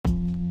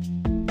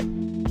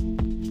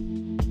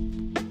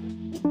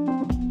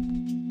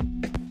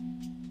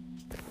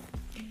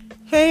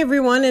Hey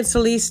everyone, it's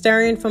Elise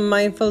Darian from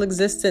Mindful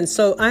Existence.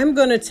 So I'm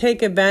going to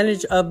take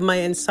advantage of my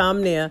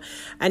insomnia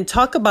and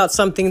talk about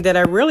something that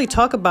I really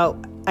talk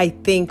about, I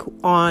think,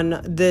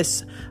 on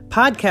this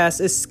podcast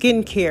is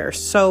skincare.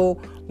 So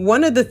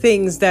one of the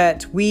things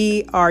that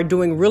we are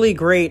doing really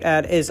great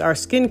at is our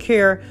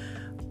skincare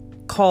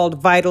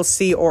called Vital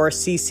C or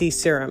CC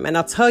serum. And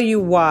I'll tell you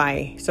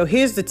why. So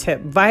here's the tip.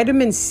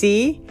 Vitamin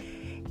C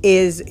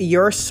is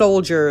your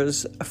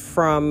soldiers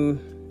from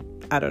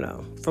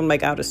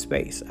like outer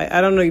space. I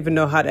don't even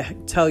know how to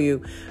tell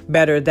you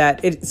better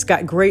that it's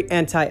got great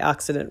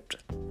antioxidant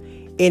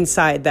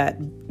inside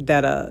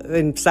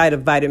inside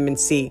of vitamin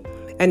C.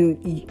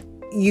 And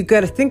you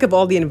got to think of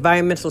all the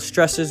environmental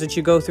stressors that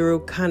you go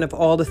through, kind of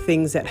all the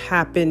things that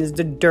happens,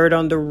 the dirt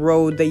on the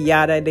road, the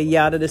yada, the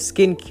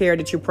skincare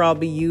that you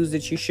probably use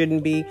that you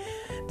shouldn't be,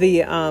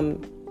 the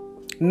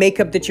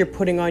makeup that you're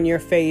putting on your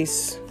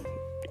face,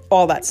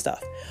 all that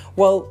stuff.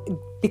 Well,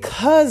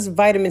 because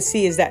vitamin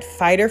C is that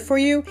fighter for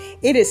you,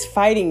 it is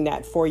fighting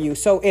that for you.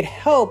 So it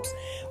helps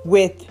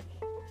with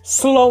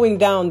slowing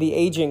down the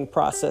aging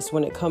process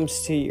when it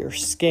comes to your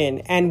skin.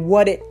 And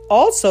what it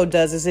also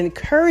does is it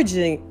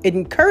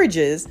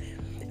encourages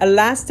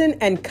elastin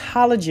and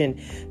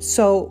collagen.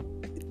 So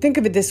think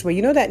of it this way.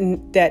 You know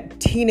that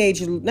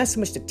teenage, not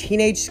so much the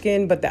teenage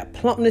skin, but that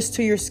plumpness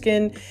to your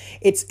skin.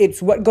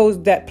 It's what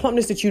goes, that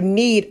plumpness that you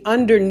need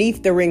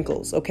underneath the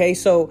wrinkles. Okay.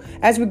 So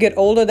as we get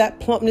older, that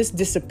plumpness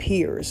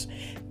disappears,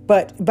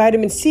 but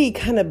vitamin C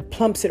kind of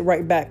plumps it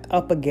right back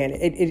up again.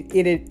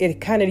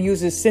 It kind of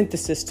uses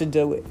synthesis to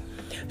do it.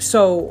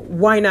 So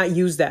why not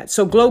use that?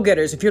 So Glow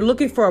Getters, if you're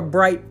looking for a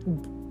bright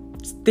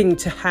thing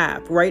to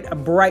have, right? A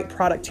bright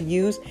product to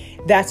use.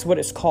 That's what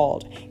it's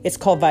called. It's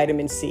called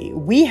vitamin C.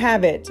 We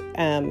have it.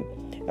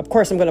 Of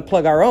course, I'm going to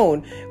plug our own,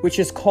 which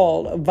is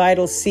called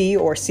Vital C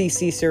or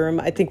CC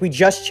serum. I think we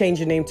just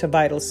changed the name to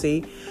Vital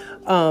C.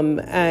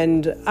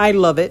 And I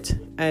love it.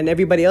 And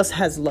everybody else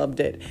has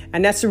loved it.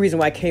 And that's the reason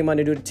why I came on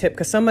to do the tip.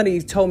 Because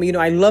somebody told me,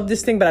 I love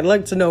this thing, but I'd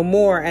like to know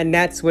more. And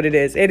that's what it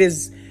is.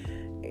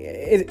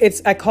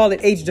 I call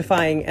it age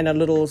defying and a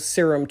little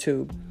serum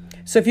tube.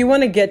 So if you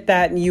want to get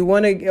that and you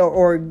want to,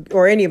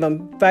 or any of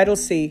them,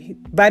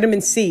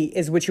 vitamin C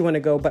is what you want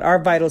to go. But our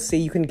Vital C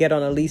you can get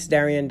on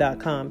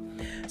EliseDarian.com.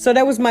 So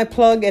that was my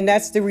plug. And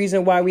that's the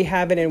reason why we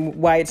have it and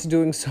why it's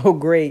doing so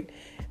great.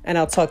 And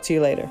I'll talk to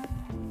you later.